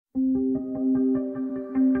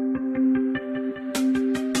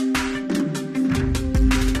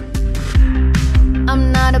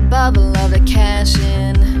love to cash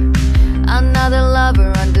in. Another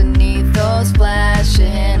lover underneath those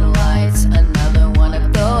flashing lights. Another one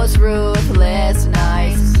of those ruthless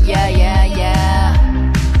nights. Yeah, yeah,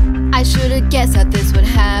 yeah. I should've guessed that this would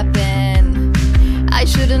happen. I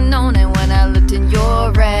should've known it when I looked in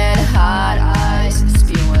your red hot eyes,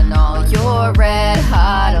 spewing all your red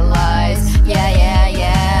hot lies. Yeah, yeah,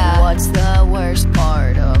 yeah. What's the worst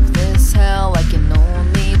part of this hell? I can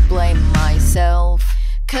only blame myself.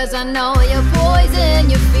 Cause I know you're poison,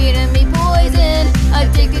 you're feeding me poison.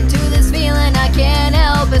 Addicted to this feeling, I can't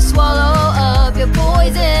help but swallow up your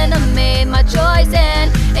poison. I made my choice and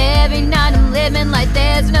every night I'm living like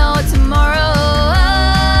there's no tomorrow.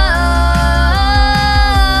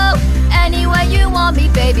 Any way you want me,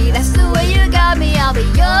 baby, that's the way you got me, I'll be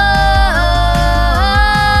yours.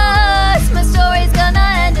 My story's gonna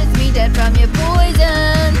end with me dead from your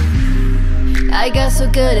poison. I got so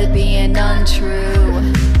good at being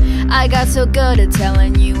untrue. I got so good at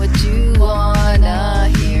telling you what you wanna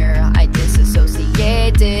hear. I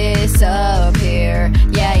disassociate, disappear.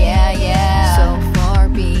 Yeah, yeah, yeah. So far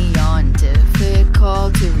beyond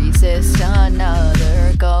difficult to resist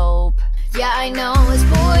another gulp. Yeah, I know it's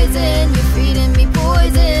poison, you're feeding me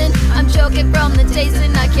poison. I'm choking from the taste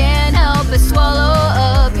and I can't help but swallow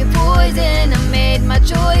up your poison. I made my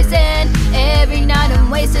choice and every night I'm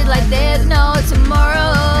wasted like there's no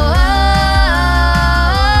tomorrow.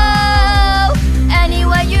 Any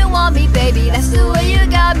way you want me, baby, that's the way you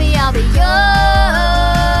got me, I'll be yours.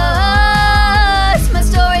 My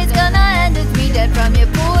story's gonna end with me dead from your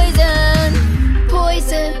poison.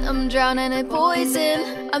 Poison, I'm drowning in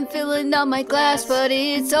poison. I'm filling up my glass, but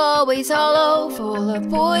it's always hollow, full of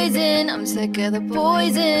poison. I'm sick of the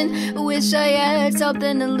poison. Wish I had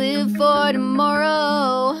something to live for tomorrow.